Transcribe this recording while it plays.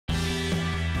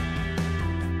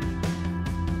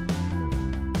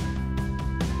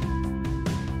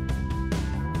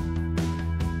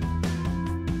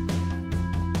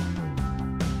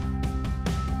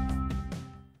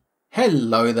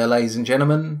Hello there ladies and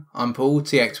gentlemen, I'm Paul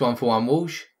TX141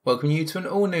 Walsh, welcoming you to an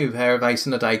all new pair of Ace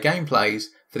in a Day gameplays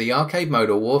for the arcade mode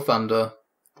of War Thunder.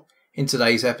 In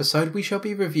today's episode we shall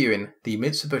be reviewing the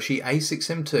Mitsubishi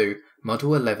A6M2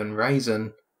 Model 11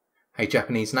 Raisin, a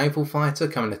Japanese naval fighter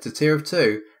coming at a tier of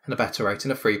 2 and a battle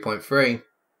rating of 3.3.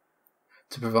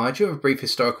 To provide you with a brief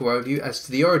historical overview as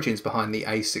to the origins behind the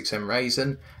A6M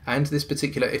Raisin and this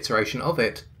particular iteration of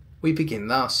it, we begin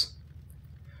thus.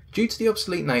 Due to the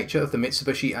obsolete nature of the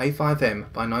Mitsubishi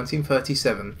A5M by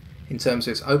 1937 in terms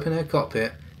of its open-air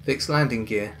cockpit, fixed landing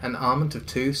gear and armament of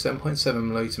two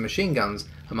 7.7mm machine guns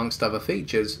amongst other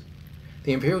features,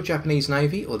 the Imperial Japanese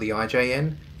Navy, or the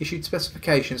IJN, issued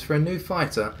specifications for a new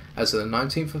fighter as of the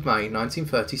 19th of May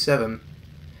 1937.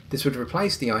 This would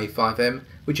replace the A5M,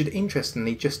 which had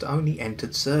interestingly just only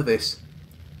entered service.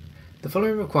 The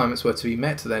following requirements were to be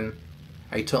met then: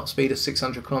 a top speed of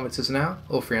 600 km an hour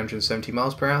or 370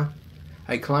 miles per hour,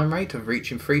 a climb rate of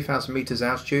reaching 3,000 meters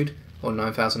altitude or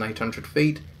 9,800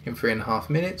 feet in 3.5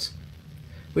 minutes,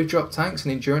 with drop tanks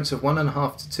and endurance of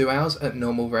 1.5 to 2 hours at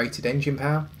normal rated engine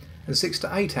power and 6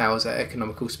 to 8 hours at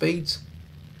economical speeds,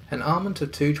 an armament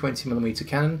of two 20mm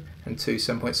cannon and two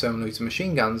 7.7mm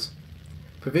machine guns,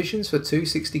 provisions for two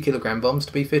 60kg bombs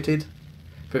to be fitted,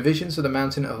 provisions for the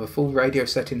mounting of a full radio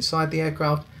set inside the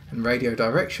aircraft and radio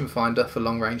direction finder for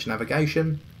long-range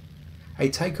navigation, a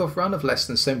takeoff run of less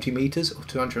than 70 metres or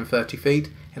 230 feet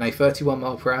in a 31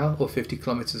 mph or 50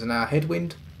 km an hour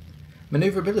headwind,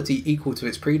 manoeuvrability equal to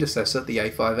its predecessor the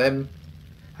A5M,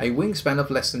 a wingspan of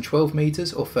less than 12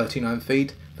 metres or 39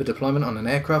 feet for deployment on an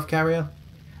aircraft carrier,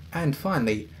 and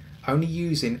finally, only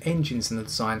using engines in the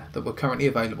design that were currently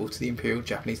available to the Imperial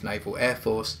Japanese Naval Air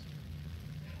Force.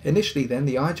 Initially then,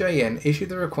 the IJN issued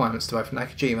the requirements to both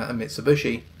Nakajima and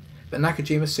Mitsubishi, but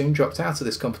Nakajima soon dropped out of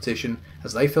this competition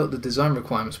as they felt the design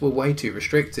requirements were way too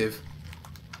restrictive.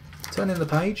 Turning the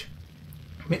page,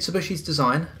 Mitsubishi's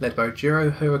design, led by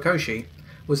Jiro Horikoshi,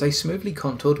 was a smoothly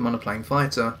contoured monoplane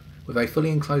fighter, with a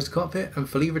fully enclosed cockpit and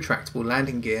fully retractable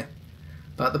landing gear,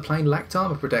 but the plane lacked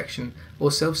armour protection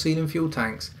or self-sealing fuel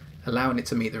tanks, allowing it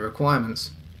to meet the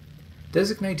requirements.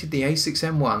 Designated the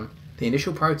A6M1, the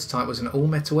initial prototype was an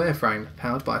all-metal airframe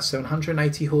powered by a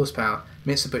 780 horsepower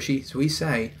Mitsubishi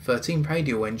Zuisei 13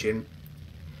 radial engine.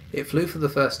 It flew for the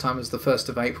first time as the 1st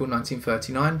of April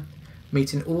 1939,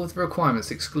 meeting all of the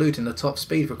requirements excluding the top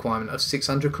speed requirement of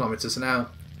 600 km an hour,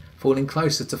 falling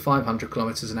closer to 500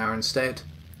 km an hour instead.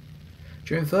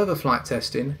 During further flight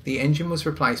testing, the engine was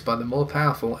replaced by the more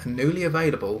powerful and newly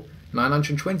available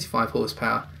 925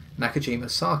 horsepower Nakajima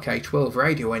Sake 12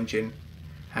 radial engine,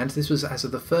 and this was as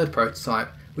of the third prototype,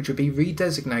 which would be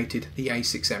redesignated the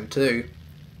A6M2.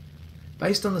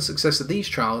 Based on the success of these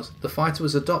trials, the fighter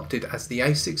was adopted as the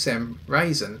A6M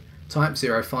Raisin Type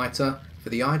 0 fighter for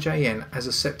the IJN as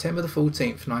of September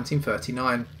 14,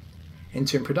 1939,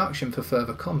 entering production for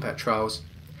further combat trials,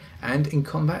 and in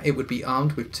combat it would be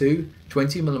armed with two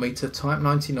 20mm Type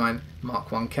 99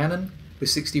 Mark I cannon with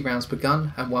 60 rounds per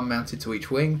gun and one mounted to each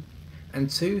wing,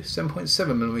 and two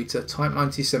 7.7mm Type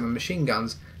 97 machine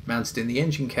guns mounted in the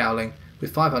engine cowling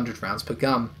with 500 rounds per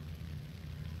gun.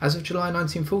 As of July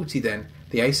 1940 then,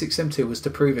 the A6M2 was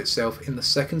to prove itself in the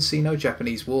Second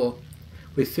Sino-Japanese War,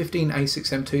 with 15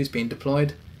 A6M2s being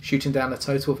deployed, shooting down a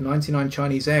total of 99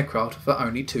 Chinese aircraft for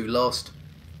only 2 lost.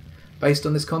 Based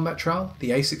on this combat trial, the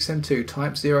A6M2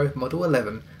 Type 0 Model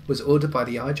 11 was ordered by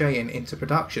the IJN into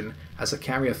production as a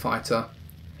carrier fighter.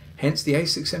 Hence the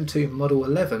A6M2 Model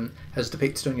 11, as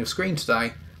depicted on your screen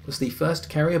today, was the first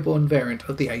carrier-borne variant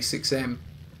of the A6M.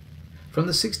 From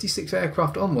the 66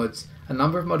 aircraft onwards, a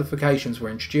number of modifications were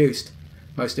introduced.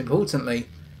 Most importantly,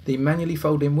 the manually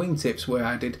folding wingtips were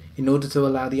added in order to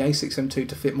allow the A6M2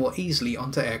 to fit more easily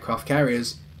onto aircraft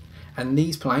carriers, and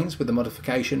these planes with the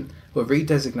modification were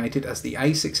redesignated as the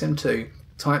A6M2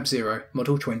 Type 0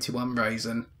 Model 21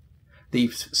 Raisin. The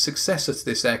successor to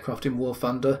this aircraft in War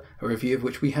Thunder, a review of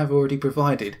which we have already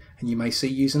provided, and you may see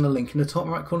using the link in the top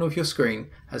right corner of your screen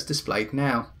as displayed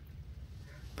now.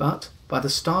 But by the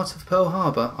start of Pearl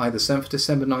Harbor, either 7th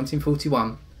December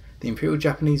 1941, the Imperial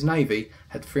Japanese Navy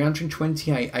had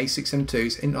 328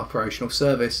 A6M2s in operational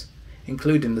service,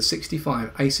 including the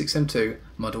 65 A6M2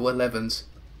 Model 11s.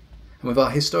 And with our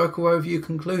historical overview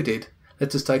concluded,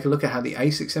 let us take a look at how the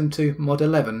A6M2 Mod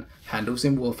 11 handles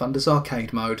in War Thunder's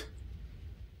arcade mode.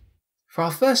 For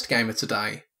our first game of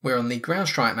today, we're on the ground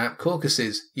strike map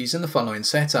Caucasus using the following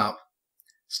setup.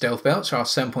 Stealth belts are our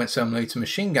 7.7mm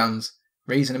machine guns,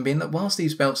 reasoning being that whilst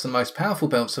these belts are the most powerful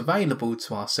belts available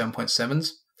to our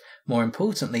 7.7s, more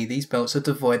importantly these belts are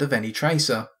devoid of any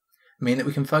tracer, meaning that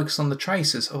we can focus on the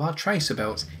tracers of our tracer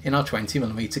belts in our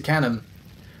 20mm cannon.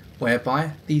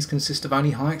 whereby these consist of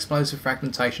only high explosive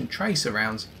fragmentation tracer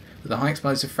rounds, with the high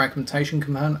explosive fragmentation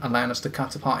component allowing us to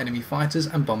cut apart enemy fighters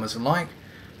and bombers alike,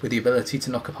 with the ability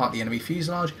to knock apart the enemy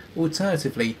fuselage, or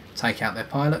alternatively take out their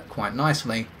pilot quite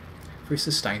nicely, through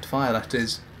sustained fire that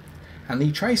is. And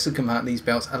the tracer component of these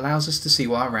belts allows us to see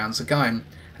where our rounds are going,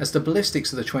 as the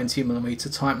ballistics of the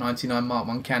 20mm Type 99 Mark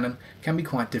I cannon can be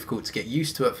quite difficult to get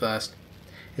used to at first,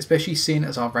 especially seeing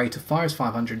as our rate of fire is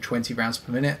 520 rounds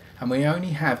per minute and we only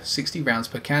have 60 rounds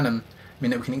per cannon,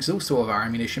 meaning that we can exhaust all of our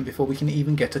ammunition before we can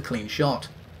even get a clean shot.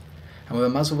 And with a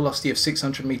muzzle velocity of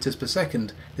 600 meters per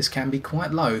second, this can be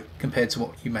quite low compared to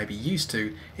what you may be used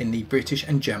to in the British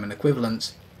and German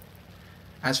equivalents.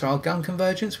 As for our gun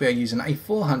convergence, we are using a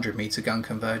 400 meter gun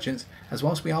convergence, as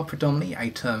whilst we are predominantly a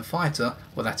turn fighter,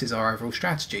 well that is our overall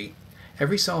strategy,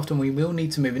 every so often we will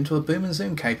need to move into a boom and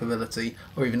zoom capability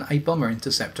or even a bomber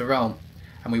interceptor role,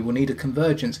 and we will need a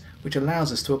convergence which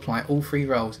allows us to apply all three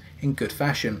roles in good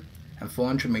fashion, and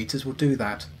 400 meters will do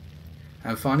that.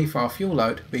 And finally, for our fuel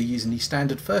load, we are using the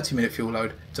standard 30-minute fuel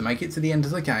load to make it to the end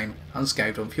of the game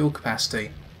unscathed on fuel capacity.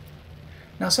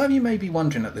 Now some of you may be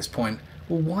wondering at this point,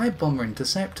 well why bomber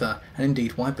interceptor, and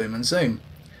indeed why boom and zoom?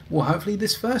 Well, hopefully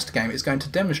this first game is going to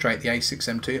demonstrate the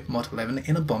A6M2 Mod 11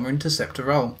 in a bomber interceptor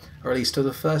role, or at least to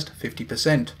the first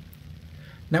 50%.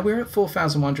 Now we're at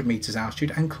 4,100 meters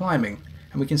altitude and climbing,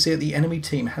 and we can see that the enemy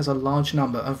team has a large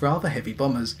number of rather heavy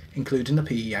bombers, including the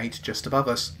PE-8 just above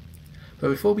us.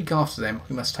 But before we go after them,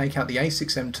 we must take out the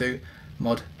A6M2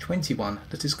 Mod 21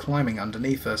 that is climbing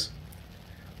underneath us,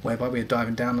 whereby we are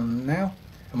diving down on them now,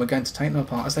 and we're going to take them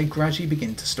apart as they gradually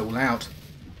begin to stall out.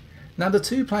 Now the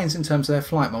two planes in terms of their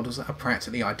flight models are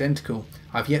practically identical.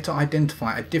 I've yet to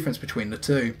identify a difference between the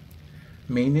two,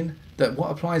 meaning that what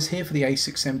applies here for the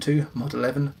A6M2 Mod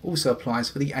 11 also applies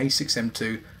for the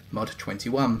A6M2 Mod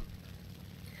 21.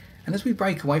 And as we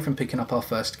break away from picking up our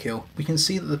first kill, we can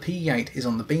see that the PE-8 is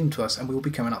on the beam to us and we will be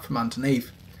coming up from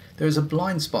underneath. There is a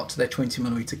blind spot to their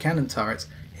 20mm cannon turrets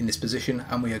in this position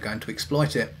and we are going to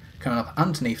exploit it, coming up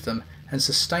underneath them and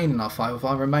sustaining our fire with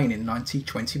our remaining 90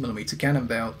 20mm cannon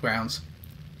rounds.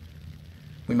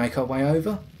 We make our way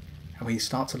over and we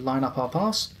start to line up our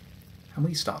pass and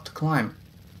we start to climb.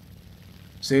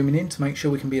 Zooming in to make sure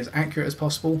we can be as accurate as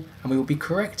possible, and we will be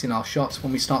correcting our shots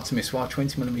when we start to miss our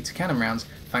 20mm cannon rounds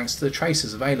thanks to the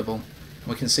tracers available, and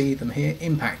we can see them here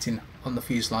impacting on the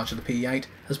fuselage of the PE-8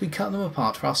 as we cut them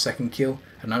apart for our second kill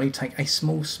and only take a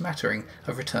small smattering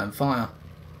of return fire.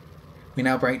 We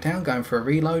now break down going for a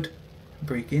reload and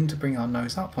begin to bring our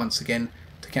nose up once again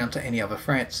to counter any other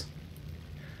threats.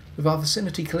 With our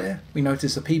vicinity clear, we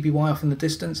notice a PBY off in the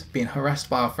distance being harassed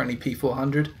by our friendly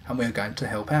P400 and we are going to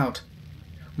help out.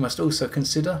 We must also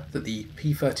consider that the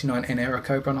P39N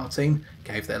Aerocobra on our team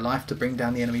gave their life to bring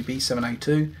down the enemy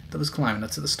B7A2 that was climbing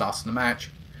us at the start of the match,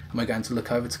 and we're going to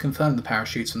look over to confirm the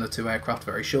parachutes from the two aircraft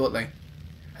very shortly,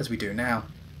 as we do now.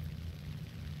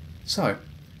 So,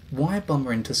 why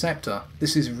bomber interceptor?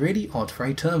 This is really odd for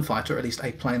a turn fighter, or at least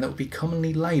a plane that would be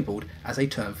commonly labelled as a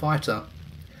turn fighter.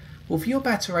 Well, for your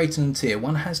batter rating and tier,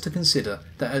 one has to consider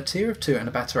that at a tier of 2 and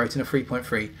a batter rating of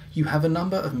 3.3, you have a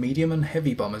number of medium and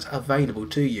heavy bombers available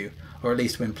to you, or at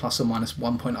least within plus or minus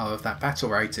 1.0 of that battle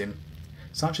rating,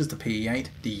 such as the PE-8,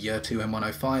 the Yer-2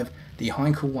 M105, the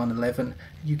Heinkel 111,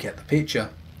 you get the picture.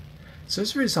 So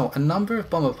as a result, a number of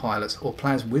bomber pilots or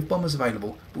players with bombers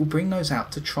available will bring those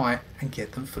out to try and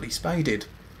get them fully spaded,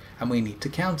 and we need to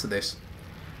counter this.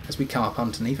 As we come up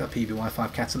underneath a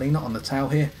PBY-5 Catalina on the tail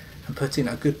here, and put in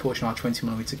a good portion of our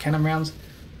 20mm cannon rounds,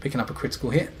 picking up a critical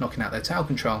hit, knocking out their tail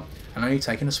control, and only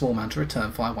taking a small amount of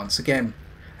return fire once again.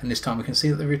 And this time we can see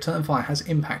that the return fire has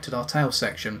impacted our tail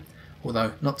section,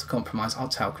 although not to compromise our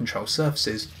tail control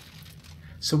surfaces.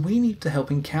 So we need to help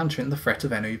in countering the threat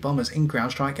of enemy bombers in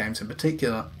ground strike games in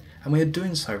particular, and we are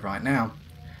doing so right now,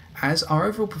 as our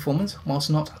overall performance, whilst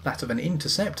not that of an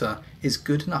interceptor, is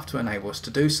good enough to enable us to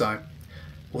do so,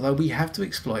 although we have to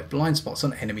exploit blind spots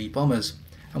on enemy bombers.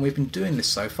 And we've been doing this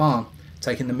so far,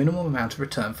 taking the minimum amount of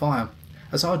return fire,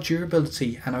 as our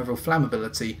durability and overall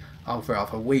flammability are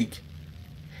rather weak.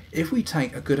 If we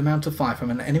take a good amount of fire from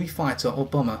an enemy fighter or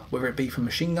bomber, whether it be from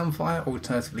machine gun fire or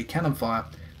alternatively cannon fire,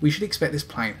 we should expect this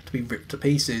plane to be ripped to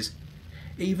pieces.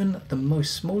 Even the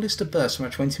most smallest of bursts from a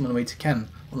 20mm cannon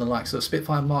on the likes of a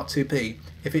Spitfire Mark IIB,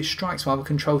 if it strikes while the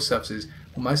control surfaces,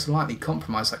 will most likely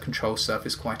compromise that control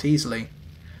surface quite easily.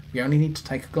 We only need to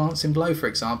take a glancing blow, for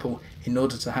example, in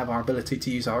order to have our ability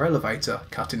to use our elevator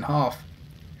cut in half.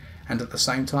 And at the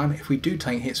same time, if we do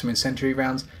take hits from incendiary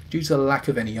rounds, due to the lack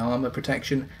of any armour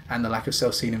protection and the lack of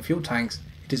self-sealing fuel tanks,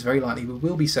 it is very likely we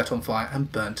will be set on fire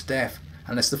and burned to death,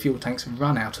 unless the fuel tanks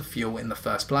run out of fuel in the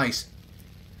first place.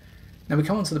 Now we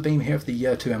come onto the beam here of the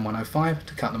Year 2 M105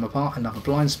 to cut them apart, another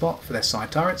blind spot for their side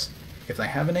turrets, if they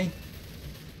have any,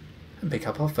 and pick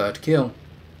up our third kill.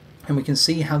 And we can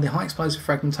see how the high explosive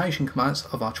fragmentation commands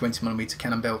of our 20mm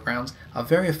cannon belt rounds are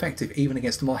very effective even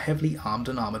against the more heavily armed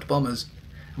and armoured bombers.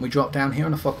 And we drop down here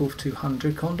on a Focke-Wulf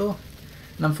 200 Condor,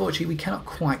 and unfortunately we cannot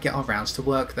quite get our rounds to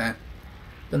work there.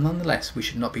 But nonetheless we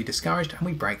should not be discouraged and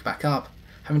we break back up.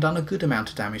 Having done a good amount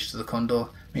of damage to the Condor,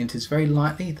 means it is very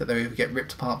likely that they will either get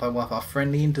ripped apart by one of our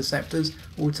friendly interceptors,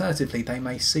 or alternatively they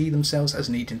may see themselves as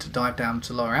needing to dive down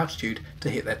to lower altitude to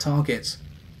hit their targets.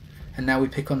 And now we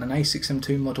pick on an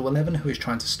A6M2 Model 11 who is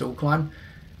trying to stall climb.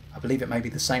 I believe it may be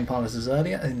the same pilot as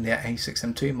earlier in the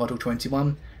A6M2 Model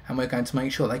 21, and we're going to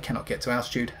make sure they cannot get to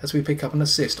altitude as we pick up an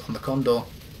assist on the Condor.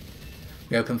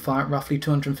 We open fire at roughly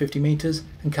 250 metres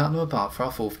and cut them apart for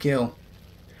our fourth kill.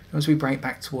 And as we break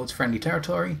back towards friendly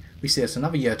territory, we see that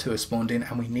another Year 2 has spawned in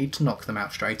and we need to knock them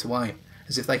out straight away,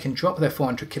 as if they can drop their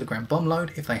 400kg bomb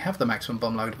load, if they have the maximum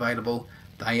bomb load available,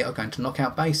 they are going to knock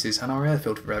out bases and our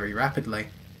airfield very rapidly.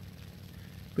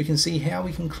 We can see how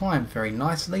we can climb very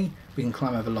nicely, we can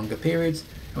climb over longer periods,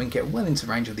 and we can get well into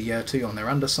range of the Year 2 on their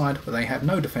underside where they have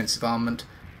no defensive armament,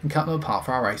 and cut them apart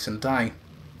for our ace in the day.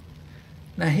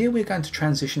 Now here we're going to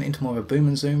transition into more of a boom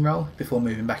and zoom role before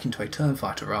moving back into a turn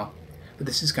fighter role, but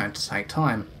this is going to take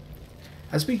time.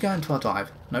 As we go into our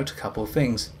dive, note a couple of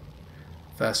things.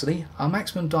 Firstly, our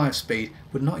maximum dive speed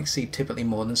would not exceed typically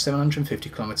more than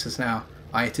 750km an hour,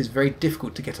 i.e. it is very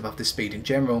difficult to get above this speed in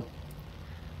general.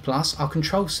 Plus, our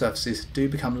control surfaces do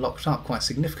become locked up quite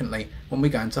significantly when we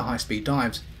go into high speed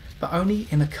dives, but only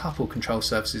in a couple control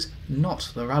surfaces,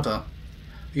 not the rudder.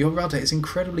 Your rudder is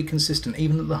incredibly consistent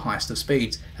even at the highest of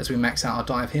speeds, as we max out our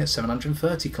dive here at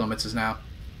 730km an hour.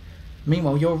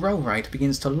 Meanwhile, your roll rate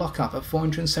begins to lock up at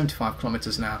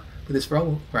 475km an hour, with this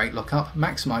roll rate lock up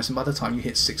maximising by the time you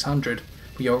hit 600,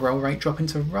 with your roll rate dropping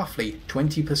to roughly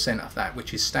 20% of that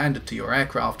which is standard to your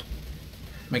aircraft.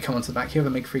 We come onto the back here of a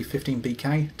MiG-3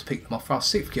 15BK to pick them off for our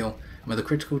 6th kill, and with the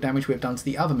critical damage we have done to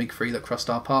the other MiG-3 that crossed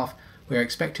our path, we are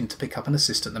expecting to pick up an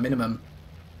assist at the minimum.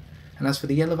 And as for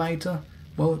the elevator,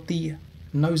 well, the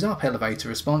nose up elevator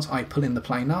response, i.e. pulling the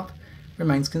plane up,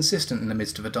 remains consistent in the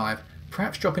midst of a dive,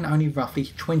 perhaps dropping only roughly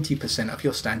 20% of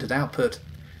your standard output.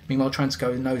 Meanwhile, trying to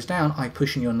go nose down, i.e.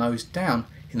 pushing your nose down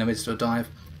in the midst of a dive,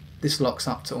 this locks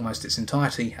up to almost its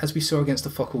entirety, as we saw against the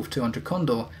Focke-Wulf 200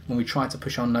 Condor when we tried to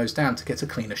push our nose down to get a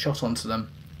cleaner shot onto them.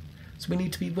 So we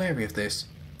need to be wary of this.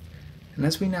 And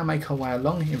as we now make our way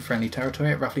along in friendly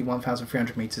territory at roughly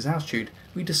 1,300 metres altitude,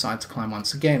 we decide to climb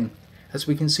once again, as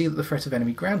we can see that the threat of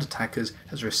enemy ground attackers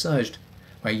has resurged,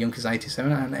 where Junkers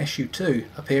 87 and Su-2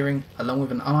 appearing along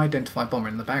with an unidentified bomber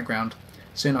in the background,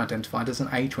 soon identified as an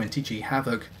A-20G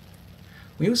Havoc.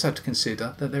 We also have to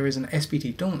consider that there is an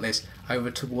SBT Dauntless over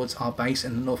towards our base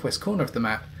in the northwest corner of the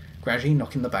map, gradually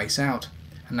knocking the base out,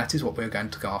 and that is what we are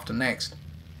going to go after next,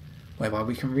 whereby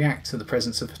we can react to the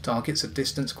presence of targets at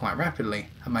distance quite rapidly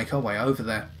and make our way over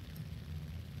there.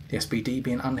 The SBD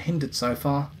being unhindered so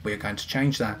far, we are going to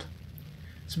change that.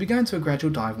 So we go into a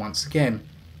gradual dive once again,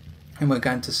 and we're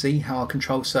going to see how our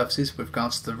control surfaces with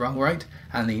regards to the roll rate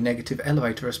and the negative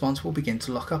elevator response will begin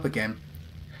to lock up again,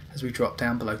 as we drop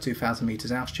down below 2,000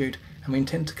 metres altitude, and we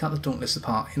intend to cut the Dauntless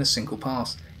apart in a single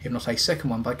pass, if not a second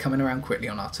one by coming around quickly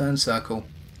on our turn circle.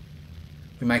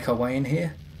 We make our way in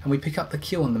here, and we pick up the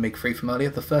kill on the MiG-3 from earlier,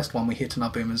 the first one we hit on our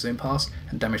boom and zoom pass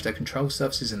and damage their control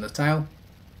surfaces in the tail.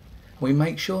 We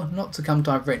make sure not to come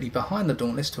directly behind the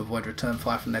Dauntless to avoid return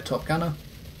fire from their top gunner.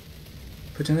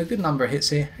 Put in a good number of hits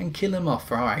here and kill him off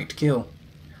for our 8th kill.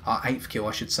 Our 8th kill,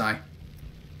 I should say.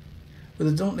 With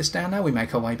the Dauntless down now, we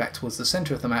make our way back towards the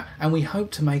centre of the map, and we hope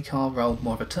to make our role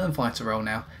more of a turn fighter role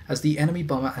now, as the enemy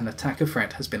bomber and attacker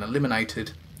threat has been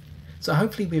eliminated. So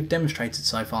hopefully we have demonstrated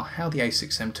so far how the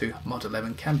A6M2 Mod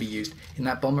 11 can be used in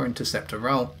that bomber interceptor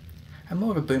role, and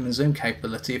more of a boom and zoom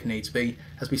capability if needs be,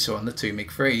 as we saw on the two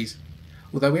MiG-3s.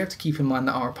 Although we have to keep in mind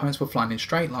that our opponents were flying in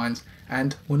straight lines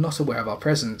and were not aware of our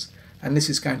presence, and this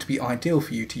is going to be ideal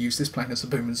for you to use this plane as a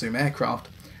boom and zoom aircraft,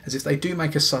 as if they do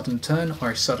make a sudden turn or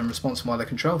a sudden response by their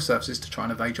control surfaces to try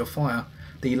and evade your fire,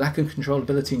 the lack of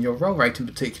controllability in your roll rate in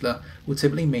particular will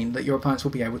typically mean that your opponents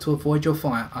will be able to avoid your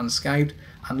fire unscathed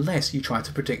unless you try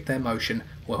to predict their motion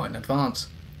well in advance.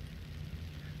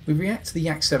 We react to the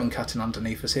A6M cutting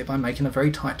underneath us here by making a very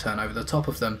tight turn over the top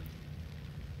of them,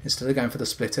 instead of going for the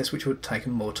split test, which would have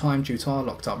taken more time due to our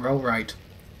locked up roll rate.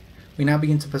 We now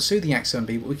begin to pursue the A6M,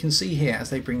 but we can see here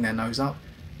as they bring their nose up,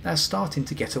 they're starting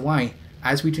to get away,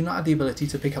 as we do not have the ability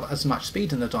to pick up as much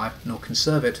speed in the dive nor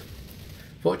conserve it.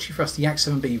 Fortunately for us, the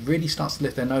A6M really starts to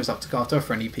lift their nose up to go after a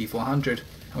friendly P400,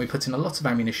 and we put in a lot of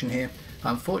ammunition here,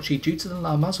 but unfortunately due to the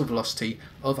low muzzle velocity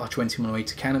of our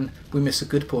 20mm cannon, we miss a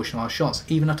good portion of our shots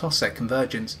even at our set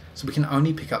convergence, so we can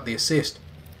only pick up the assist.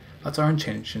 But our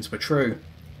intentions were true.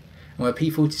 And with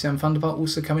P47 Thunderbolt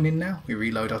also coming in now, we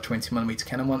reload our 20mm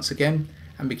cannon once again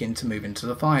and begin to move into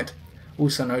the fight.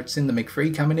 Also noticing the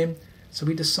MiG-3 coming in, so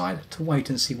we decide to wait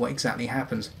and see what exactly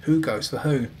happens, who goes for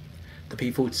who. The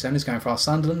P47 is going for our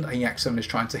Sunderland, and the A6M is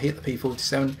trying to hit the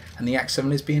P47, and the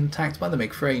A6M is being attacked by the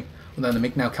MiG-3, although the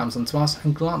MiG now comes onto us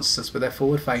and glances us with their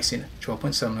forward facing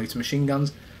 12.7mm machine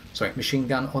guns, machine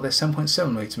gun, or their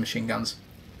 7.7mm machine guns.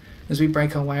 As we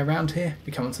break our way around here,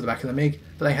 we come onto the back of the MiG,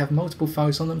 but they have multiple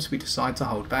foes on them, so we decide to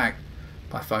hold back.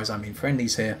 By foes I mean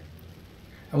friendlies here.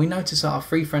 And we notice that our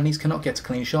 3 friendlies cannot get a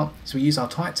clean shot, so we use our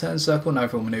tight turn circle and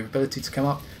overall manoeuvrability to come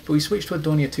up, but we switch to a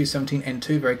Dornier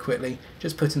 217N2 very quickly,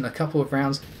 just put in a couple of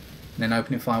rounds, and then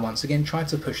opening fire once again, try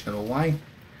to push them away.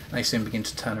 And they soon begin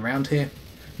to turn around here,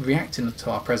 reacting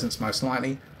to our presence most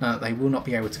likely, knowing that they will not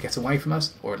be able to get away from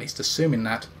us, or at least assuming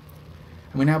that.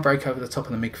 And we now break over the top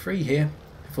of the MiG-3 here,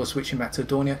 before switching back to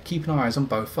Dornier, keeping our eyes on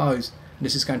both foes.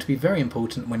 This is going to be very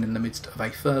important when in the midst of a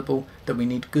furball, that we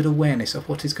need good awareness of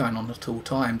what is going on at all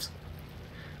times.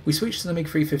 We switch to the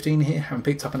MiG-315 here, having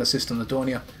picked up an assist on the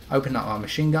Dornier, opening up our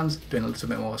machine guns, doing a little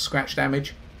bit more scratch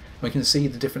damage. We can see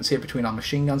the difference here between our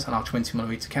machine guns and our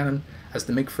 20mm cannon, as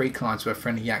the MiG-3 collides with a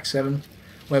friendly Yak-7,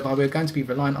 whereby we are going to be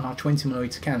reliant on our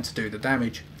 20mm cannon to do the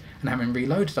damage. And having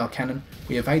reloaded our cannon,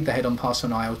 we evade the head-on pass on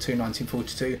IL-2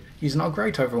 1942, using our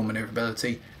great overall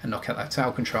manoeuvrability and knock out that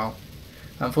tail control.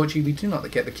 Unfortunately, we do not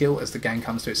get the kill as the game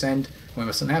comes to its end, and we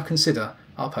must now consider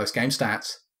our post-game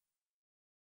stats.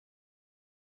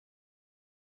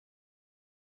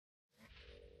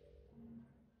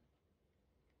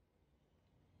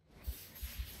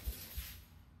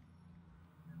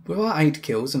 With our 8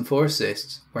 kills and 4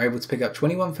 assists, we're able to pick up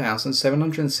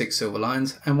 21,706 silver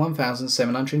lions and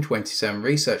 1,727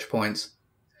 research points.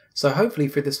 So hopefully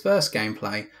through this first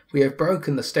gameplay, we have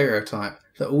broken the stereotype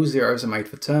that all zeros are made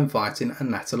for turn fighting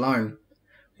and that alone,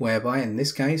 whereby in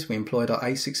this case we employed our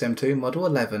A6M2 Model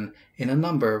 11 in a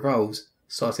number of roles,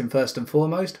 starting first and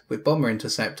foremost with Bomber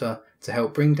Interceptor to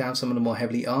help bring down some of the more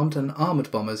heavily armed and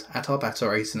armoured bombers at our battle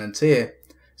racing and tier,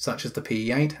 such as the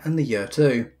PE-8 and the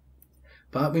Yer-2.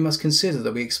 But we must consider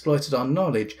that we exploited our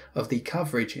knowledge of the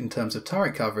coverage in terms of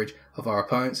turret coverage of our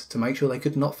opponents to make sure they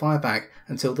could not fire back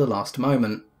until the last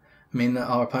moment, meaning that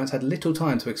our opponents had little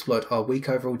time to exploit our weak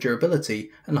overall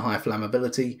durability and high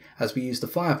flammability as we used the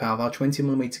firepower of our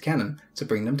 20mm cannon to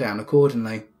bring them down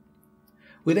accordingly.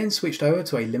 We then switched over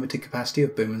to a limited capacity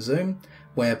of boom and zoom,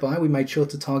 whereby we made sure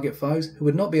to target foes who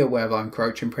would not be aware of our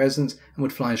encroaching presence and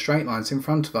would fly in straight lines in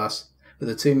front of us, with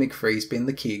the 2 MiG-3s being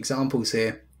the key examples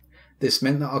here. This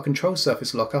meant that our control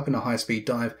surface lock-up in a high-speed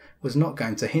dive was not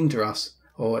going to hinder us,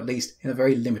 or at least in a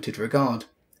very limited regard.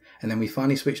 And then we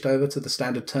finally switched over to the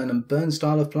standard turn and burn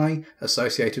style of play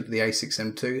associated with the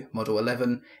A6M2 Model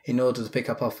 11 in order to pick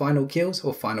up our final kills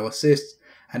or final assists,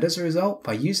 and as a result,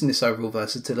 by using this overall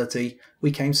versatility,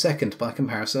 we came second by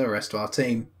comparison to the rest of our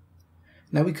team.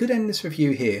 Now we could end this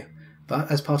review here, but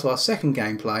as part of our second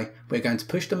gameplay, we're going to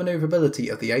push the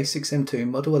manoeuvrability of the A6M2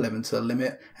 Model 11 to the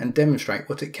limit and demonstrate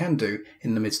what it can do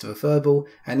in the midst of a furball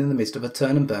and in the midst of a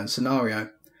turn and burn scenario.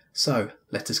 So,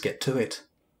 let us get to it.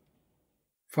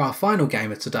 For our final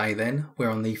game of today then, we're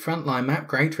on the frontline map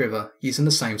Great River, using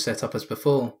the same setup as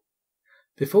before.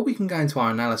 Before we can go into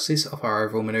our analysis of our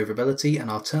overall manoeuvrability and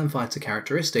our turn fighter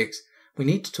characteristics, we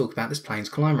need to talk about this plane's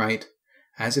climb rate,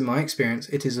 as in my experience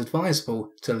it is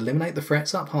advisable to eliminate the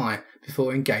threats up high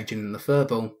before engaging in the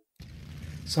furball.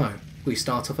 So, we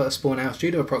start off at a spawn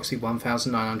altitude of approximately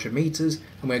 1,900 metres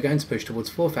and we're going to push towards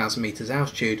 4,000 metres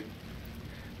altitude.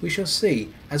 We shall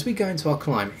see as we go into our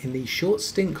climb in these short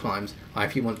stint climbs,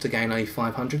 if you want to gain only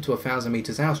 500 to 1,000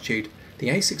 metres altitude, the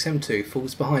A6M2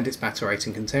 falls behind its battle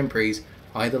rating contemporaries,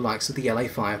 the likes of the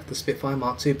LA5, the Spitfire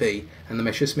Mark IIB and the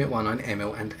Messerschmitt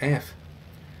 19ML and F.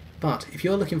 But if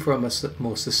you're looking for a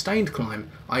more sustained climb,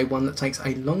 one that takes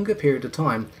a longer period of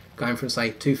time, going from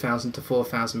say 2,000 to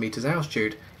 4,000 metres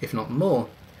altitude, if not more,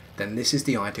 then this is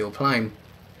the ideal plane.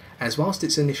 As whilst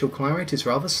its initial climb rate is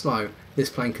rather slow, this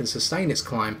plane can sustain its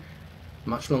climb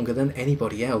much longer than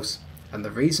anybody else, and the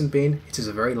reason being it is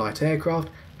a very light aircraft,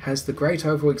 has the great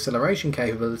overall acceleration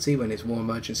capability when it's war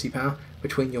emergency power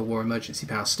between your war emergency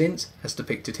power stints, as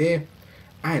depicted here,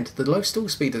 and the low stall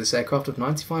speed of this aircraft of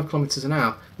 95 km an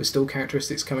hour with stall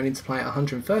characteristics coming into play at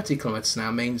 130 km an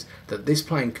hour means that this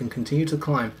plane can continue to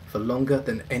climb for longer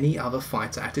than any other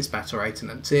fighter at its battle rating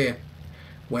and tier.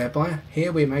 Whereby,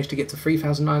 here we managed to get to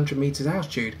 3,900 metres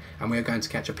altitude and we are going to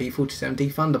catch a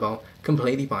P-47D Thunderbolt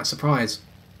completely by surprise.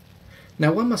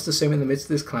 Now one must assume in the midst of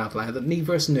this cloud layer that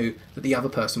neither of us knew that the other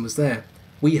person was there.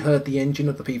 We heard the engine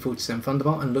of the P-47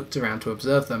 Thunderbolt and looked around to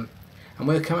observe them. And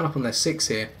we're coming up on their 6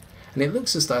 here, and it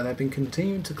looks as though they've been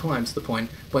continuing to climb to the point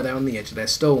where they're on the edge of their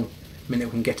stall, meaning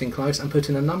we can get in close and put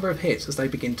in a number of hits as they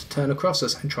begin to turn across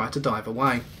us and try to dive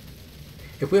away.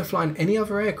 If we were flying any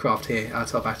other aircraft here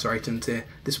at our battle rating tier,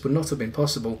 this would not have been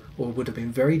possible, or would have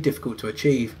been very difficult to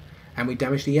achieve, and we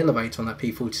damaged the elevator on that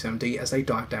P-47D as they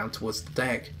dived down towards the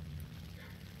deck.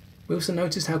 We also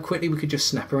noticed how quickly we could just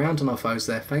snap around on our foes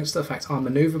there, thanks to the fact our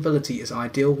manoeuvrability is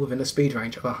ideal within a speed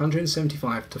range of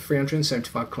 175 to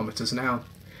 375 km an hour,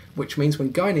 which means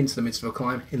when going into the midst of a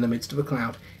climb, in the midst of a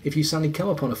cloud, if you suddenly come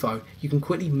upon a foe, you can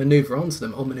quickly manoeuvre onto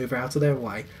them or manoeuvre out of their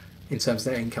way in terms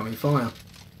of their incoming fire.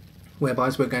 Whereby,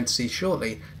 as we're going to see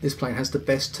shortly, this plane has the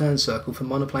best turn circle for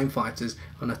monoplane fighters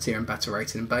on a tier and battle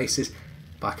rating basis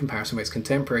by comparison with its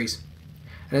contemporaries.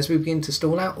 And as we begin to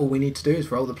stall out, all we need to do is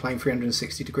roll the plane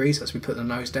 360 degrees as we put the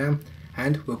nose down,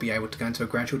 and we'll be able to go into a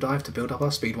gradual dive to build up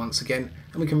our speed once again,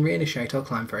 and we can reinitiate our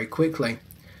climb very quickly,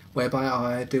 whereby our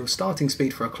ideal starting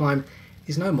speed for a climb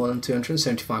is no more than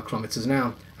 275 km an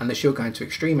hour, unless you're going to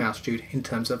extreme altitude in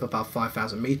terms of above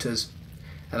 5,000 metres.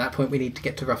 At that point we need to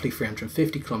get to roughly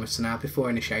 350 km an hour before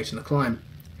initiating the climb.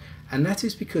 And that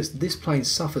is because this plane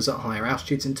suffers at higher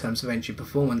altitudes in terms of engine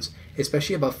performance,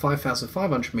 especially above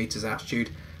 5,500 metres altitude,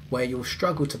 where you'll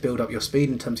struggle to build up your speed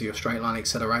in terms of your straight line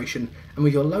acceleration, and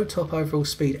with your low top overall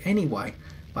speed anyway,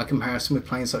 by comparison with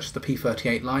planes such as the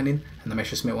P-38 Lightning and the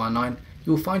Messerschmitt 109,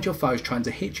 you will find your foes trying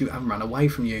to hit you and run away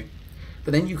from you.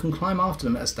 But then you can climb after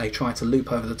them as they try to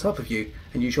loop over the top of you,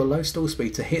 and use your low stall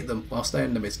speed to hit them whilst they're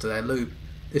in the midst of their loop.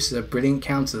 This is a brilliant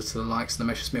counter to the likes of the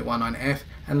Messerschmitt 109F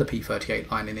and the P-38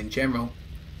 Lightning in general.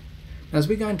 Now, as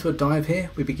we go into a dive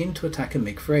here, we begin to attack a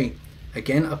MiG-3,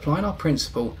 again applying our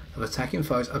principle of attacking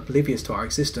foes oblivious to our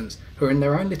existence, who are in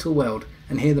their own little world,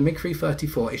 and here the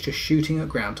MiG-334 is just shooting at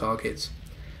ground targets.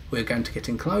 We're going to get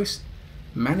in close,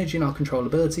 managing our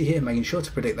controllability here, making sure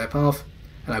to predict their path,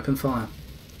 and open fire,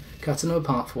 cutting them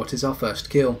apart for what is our first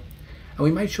kill. And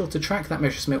we made sure to track that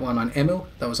Messerschmitt 109 Emil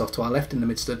that was off to our left in the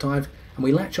midst of the dive, and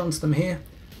we latch onto them here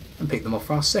and pick them off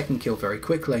for our second kill very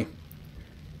quickly.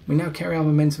 We now carry our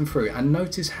momentum through and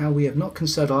notice how we have not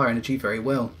conserved our energy very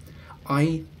well.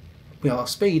 Our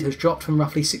speed has dropped from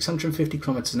roughly 650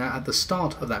 km an hour at the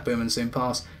start of that boom and zoom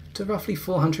pass to roughly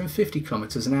 450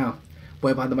 km an hour,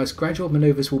 whereby the most gradual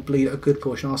manoeuvres will bleed a good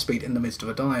portion of our speed in the midst of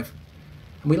a dive.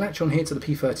 And we latch on here to the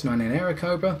P-39 in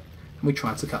Aerocobra and we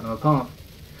try to cut them apart.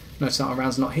 Notice that our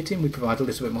rounds are not hitting, we provide a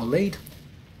little bit more lead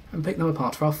and pick them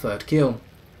apart for our third kill,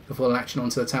 before latching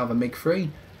onto the tail of a MiG-3,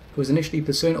 who was initially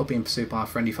pursuing or being pursued by a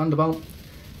friendly Thunderbolt,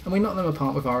 and we knock them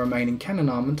apart with our remaining cannon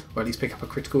armament, or at least pick up a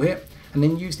critical hit, and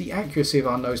then use the accuracy of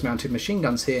our nose-mounted machine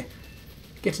guns here,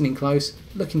 getting in close,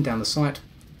 looking down the sight,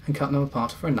 and cutting them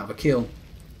apart for another kill.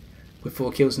 With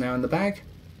 4 kills now in the bag,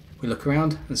 we look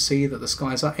around and see that the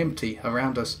skies are empty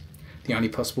around us. The only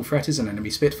possible threat is an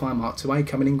enemy Spitfire Mark IIA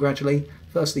coming in gradually,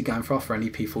 firstly going for our friendly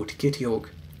P-40 Kitty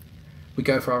Hawk. We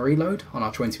go for our reload on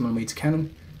our 20mm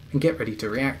cannon and get ready to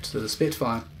react to the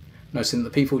Spitfire, noticing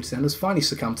that the P-47 has finally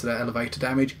succumbed to their elevator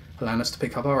damage, allowing us to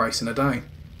pick up our ace in a day.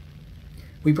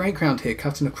 We break ground here,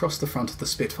 cutting across the front of the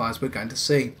Spitfires we're going to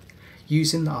see,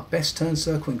 using our best turn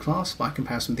circle in class by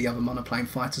comparison with the other monoplane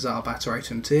fighters at our battle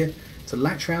rating tier to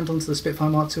latch round onto the Spitfire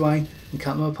Mark IIA and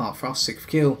cut them apart for our 6th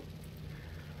kill.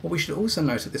 What we should also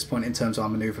note at this point in terms of our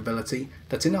manoeuvrability,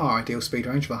 that in our ideal speed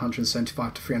range of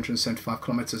 175 to 375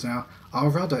 km an hour,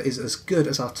 our rudder is as good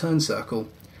as our turn circle,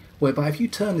 whereby if you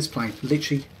turn this plane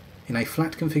literally in a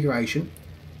flat configuration,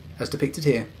 as depicted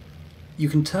here, you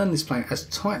can turn this plane as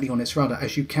tightly on its rudder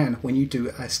as you can when you do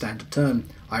a standard turn,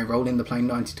 i.e. rolling the plane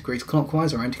 90 degrees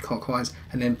clockwise or anti-clockwise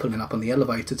and then pulling up on the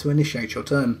elevator to initiate your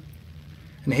turn.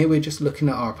 And here we're just looking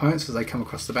at our opponents as they come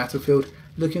across the battlefield,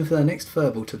 looking for the next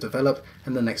furball to develop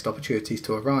and the next opportunities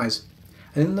to arise.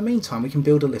 And in the meantime we can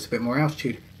build a little bit more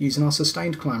altitude, using our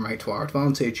sustained climb rate to our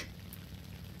advantage.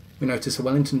 We notice a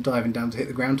Wellington diving down to hit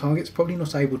the ground targets, probably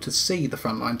not able to see the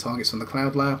frontline targets on the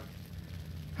cloud layer.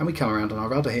 And we come around on our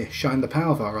rudder here, showing the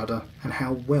power of our rudder and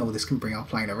how well this can bring our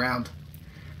plane around.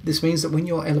 This means that when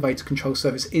your elevator control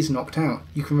surface is knocked out,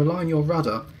 you can rely on your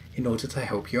rudder in order to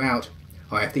help you out.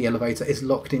 Or if the elevator is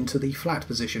locked into the flat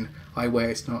position, i.e. where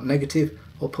it's not negative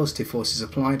or positive forces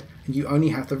applied, and you only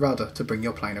have the rudder to bring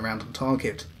your plane around on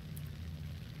target.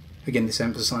 Again, this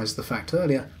emphasises the fact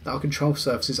earlier that our control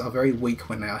surfaces are very weak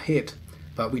when they are hit,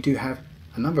 but we do have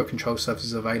a number of control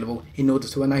surfaces available in order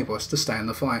to enable us to stay in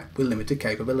the fight with limited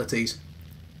capabilities.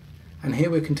 And here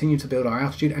we're continuing to build our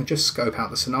altitude and just scope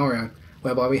out the scenario,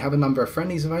 whereby we have a number of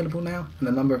friendlies available now and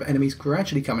a number of enemies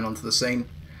gradually coming onto the scene,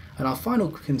 And our final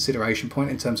consideration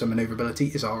point in terms of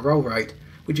manoeuvrability is our roll rate,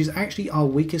 which is actually our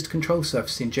weakest control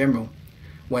surface in general,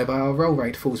 whereby our roll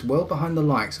rate falls well behind the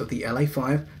likes of the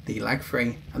LA5, the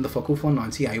Lag3 and the Focke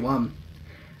 490A1.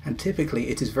 And typically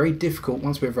it is very difficult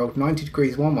once we've rolled 90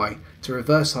 degrees one way to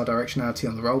reverse our directionality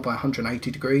on the roll by 180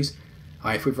 degrees.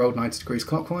 If we've rolled 90 degrees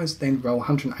clockwise, then roll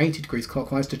 180 degrees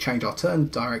clockwise to change our turn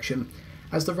direction,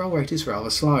 as the roll rate is rather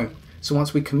slow. So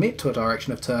once we commit to a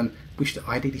direction of turn, we should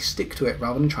ideally stick to it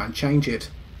rather than try and change it.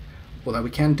 Although we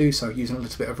can do so using a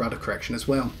little bit of rudder correction as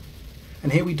well.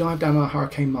 And here we dive down our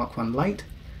Hurricane Mark 1 late,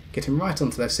 getting right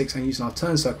onto their 6 and using our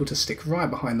turn circle to stick right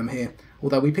behind them here.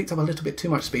 Although we picked up a little bit too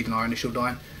much speed in our initial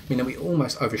dive, meaning we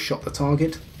almost overshot the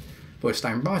target. But we're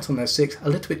staying right on their 6, a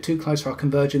little bit too close for our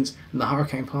convergence, and the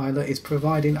Hurricane pilot is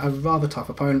providing a rather tough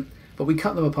opponent, but we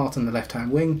cut them apart on the left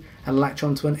hand wing and latch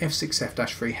onto an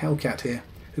F6F-3 Hellcat here,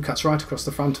 who cuts right across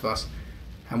the front of us,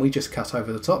 and we just cut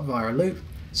over the top via a loop,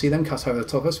 see them cut over the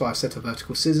top of us via a set of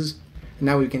vertical scissors, and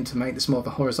now we begin to make this more of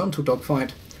a horizontal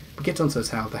dogfight. We get onto the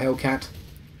tail of the Hellcat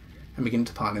and begin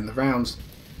to pile in the rounds.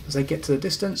 As they get to the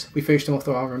distance, we finish them off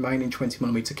with our remaining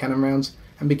 20mm cannon rounds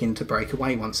and begin to break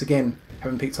away once again,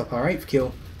 having picked up our 8th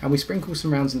kill, and we sprinkle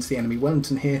some rounds into the enemy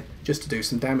Wellington here just to do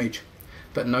some damage.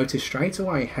 But notice straight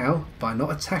away how, by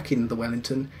not attacking the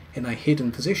Wellington in a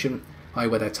hidden position, i.e.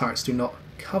 where their turrets do not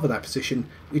cover that position,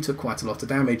 we took quite a lot of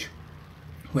damage,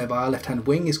 whereby our left hand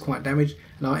wing is quite damaged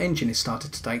and our engine is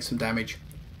started to take some damage.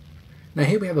 Now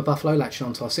here we have a Buffalo latching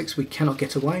onto our 6, we cannot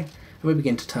get away, and we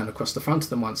begin to turn across the front of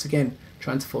them once again,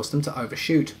 trying to force them to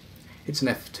overshoot. It's an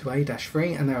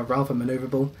F2A-3 and they are rather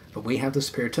manoeuvrable, but we have the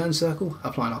superior turn circle,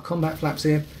 applying our combat flaps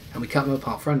here, and we cut them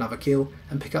apart for another kill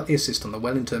and pick up the assist on the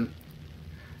Wellington.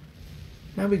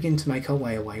 Now we begin to make our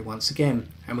way away once again,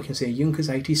 and we can see a Junkers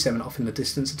 87 off in the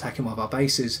distance attacking one of our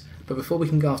bases, but before we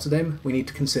can go after them, we need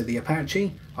to consider the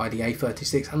Apache, i.e. the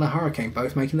A36 and the Hurricane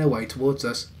both making their way towards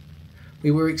us.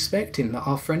 We were expecting that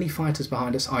our friendly fighters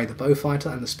behind us, i.e. the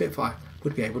Beaufighter and the Spitfire,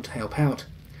 would be able to help out,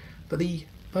 but the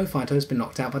Beaufighter has been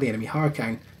knocked out by the enemy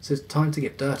Hurricane, so it's time to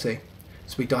get dirty.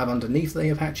 So we dive underneath the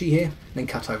Apache here, and then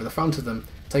cut over the front of them,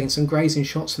 taking some grazing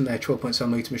shots from their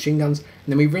 12.7mm machine guns, and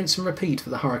then we rinse and repeat for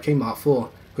the Hurricane Mark 4,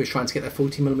 who is trying to get their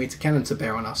 40mm cannon to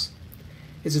bear on us.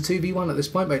 It's a 2v1 at this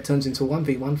point, but it turns into a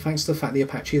 1v1 thanks to the fact the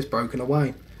Apache has broken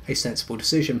away, a sensible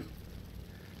decision.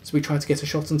 So we try to get a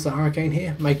shot into the Hurricane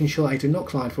here, making sure they do not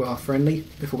collide with our friendly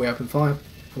before we open fire,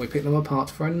 and we pick them apart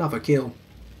for another kill.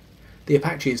 The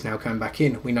Apache is now coming back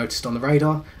in, we noticed on the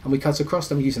radar, and we cut across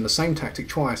them using the same tactic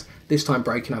twice, this time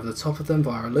breaking over the top of them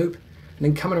via a loop, and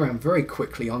then coming around very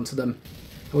quickly onto them,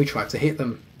 and we tried to hit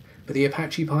them. But the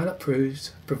Apache pilot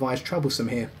provides troublesome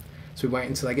here, so we wait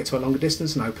until they get to a longer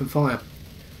distance and open fire.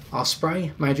 Our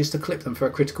spray manages to clip them for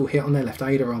a critical hit on their left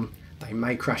aileron. They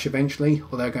may crash eventually,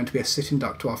 or they're going to be a sitting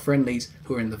duck to our friendlies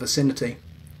who are in the vicinity.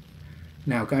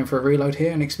 Now going for a reload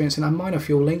here and experiencing a minor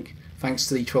fuel leak, thanks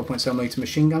to the 12.7mm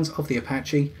machine guns of the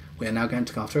Apache, we are now going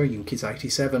to go after a Junkers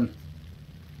 87.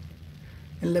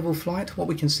 In level flight, what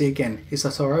we can see again is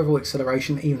that our overall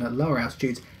acceleration, even at lower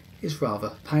altitudes, is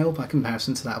rather pale by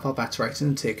comparison to that of our battle rated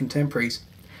and tier contemporaries.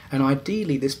 And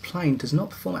ideally this plane does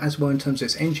not perform as well in terms of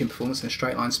its engine performance and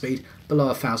straight line speed below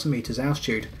 1000 meters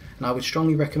altitude, and I would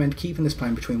strongly recommend keeping this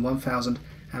plane between 1000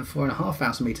 and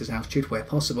 4500 meters altitude where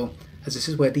possible, as this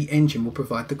is where the engine will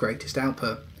provide the greatest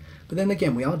output. But then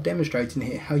again, we are demonstrating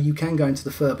here how you can go into the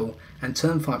furball and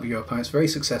turn fight with your opponents very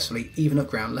successfully even at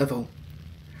ground level.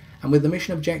 And with the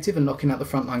mission objective and knocking out the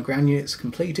frontline ground units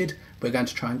completed, we're going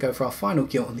to try and go for our final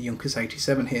kill on the Junkers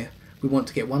 87 here. We want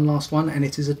to get one last one, and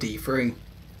it is a D3.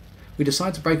 We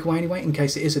decide to break away anyway in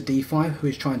case it is a D5 who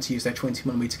is trying to use their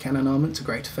 20mm cannon armament to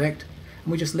great effect,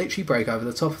 and we just literally break over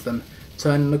the top of them,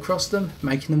 turning across them,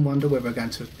 making them wonder whether we're going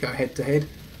to go head to head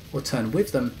or turn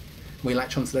with them. We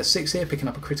latch onto their 6 here, picking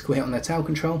up a critical hit on their tail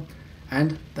control,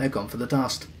 and they're gone for the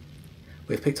dust.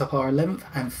 We've picked up our 11th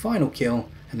and final kill,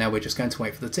 and now we're just going to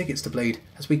wait for the tickets to bleed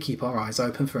as we keep our eyes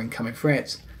open for incoming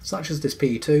threats, such as this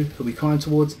PE2 who we climb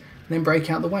towards and then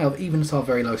break out the way of even at our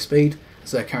very low speed,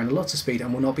 as they're carrying a lot of speed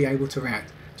and will not be able to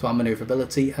react to our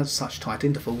manoeuvrability at such tight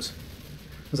intervals.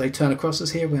 As they turn across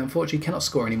us here, we unfortunately cannot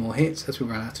score any more hits as we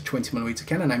run out of 20mm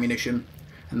cannon ammunition,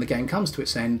 and the game comes to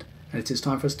its end, and it is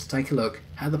time for us to take a look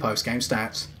at the post-game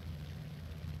stats.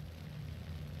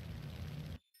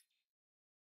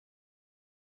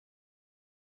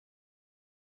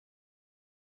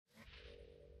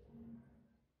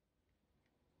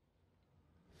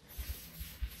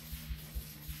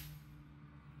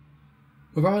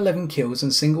 With our 11 kills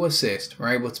and single assist, we're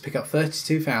able to pick up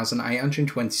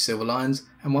 32,820 silver lions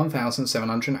and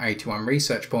 1,781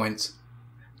 research points.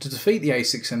 To defeat the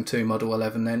A6M2 Model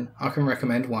 11 then, I can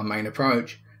recommend one main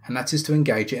approach, and that is to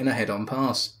engage it in a head-on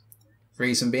pass.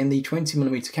 Reason being, the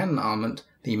 20mm cannon armament,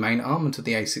 the main armament of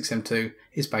the A6M2,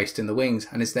 is based in the wings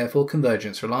and is therefore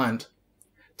convergence reliant.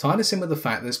 Tie this in with the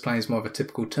fact that this plane is more of a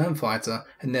typical turn fighter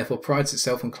and therefore prides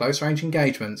itself on close range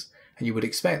engagements, and you would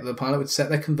expect that the pilot would set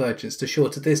their convergence to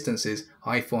shorter distances,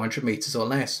 i.e. 400 metres or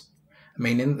less,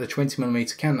 meaning that the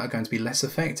 20mm cannon are going to be less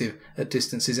effective at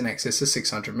distances in excess of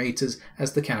 600 metres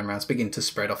as the cannon rounds begin to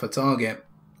spread off a target.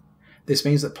 This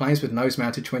means that planes with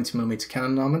nose-mounted 20mm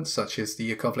cannon armaments such as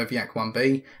the Yakovlev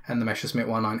Yak-1B and the Messerschmitt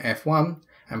 19F1,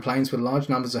 and planes with large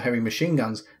numbers of heavy machine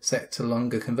guns set to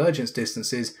longer convergence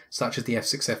distances such as the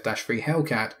F6F-3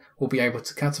 Hellcat, will be able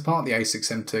to cut apart the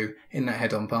A6M2 in that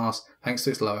head-on pass thanks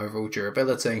to its low overall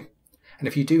durability. And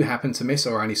if you do happen to miss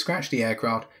or only scratch the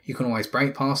aircraft, you can always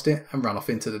brake past it and run off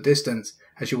into the distance,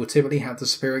 as you will typically have the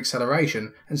superior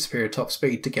acceleration and superior top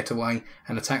speed to get away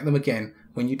and attack them again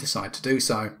when you decide to do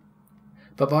so.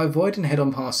 But by avoiding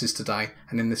head-on passes today,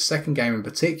 and in this second game in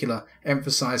particular,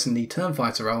 emphasising the turn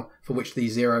fighter role for which the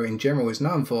Zero in general is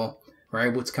known for, we're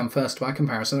able to come first by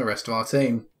comparison to the rest of our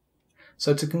team.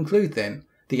 So to conclude then,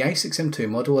 the A6M2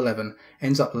 Model 11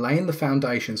 ends up laying the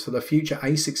foundations for the future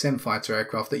A6M fighter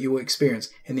aircraft that you will experience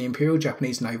in the Imperial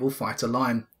Japanese Naval Fighter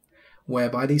line,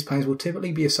 whereby these planes will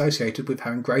typically be associated with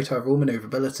having great overall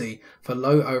manoeuvrability for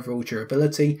low overall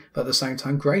durability, but at the same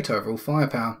time great overall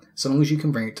firepower, so long as you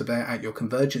can bring it to bear at your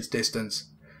convergence distance.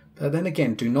 But then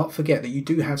again, do not forget that you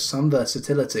do have some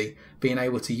versatility, being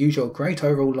able to use your great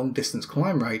overall long distance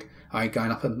climb rate, i.e.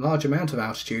 going up a large amount of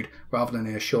altitude rather than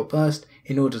in a short burst,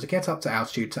 in order to get up to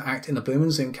altitude to act in a boom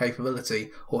and zoom capability,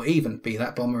 or even be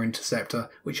that bomber interceptor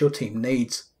which your team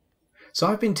needs. So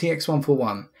I've been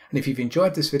TX141, and if you've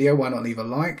enjoyed this video, why not leave a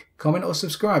like, comment or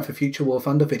subscribe for future War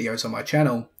Thunder videos on my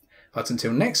channel. But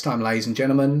until next time, ladies and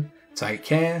gentlemen, take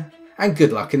care and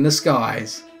good luck in the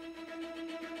skies.